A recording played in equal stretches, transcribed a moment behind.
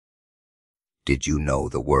Did you know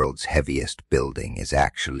the world's heaviest building is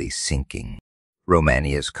actually sinking?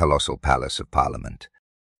 Romania's colossal Palace of Parliament,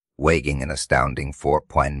 weighing an astounding 4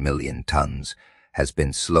 million tons, has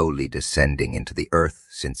been slowly descending into the earth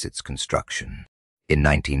since its construction. In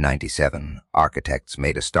 1997, architects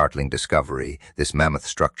made a startling discovery. This mammoth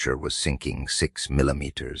structure was sinking 6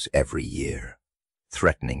 millimeters every year,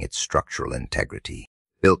 threatening its structural integrity.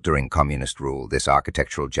 Built during communist rule, this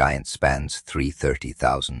architectural giant spans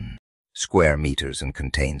 330,000 square meters and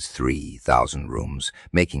contains 3,000 rooms,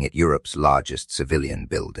 making it Europe's largest civilian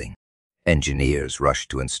building. Engineers rushed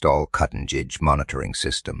to install cutting-edge monitoring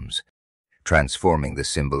systems, transforming the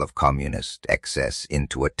symbol of communist excess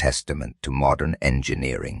into a testament to modern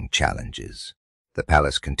engineering challenges. The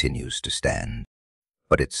palace continues to stand,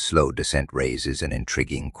 but its slow descent raises an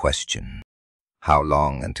intriguing question. How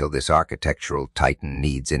long until this architectural titan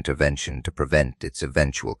needs intervention to prevent its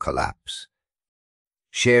eventual collapse?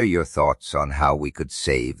 Share your thoughts on how we could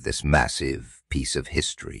save this massive piece of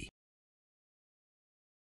history.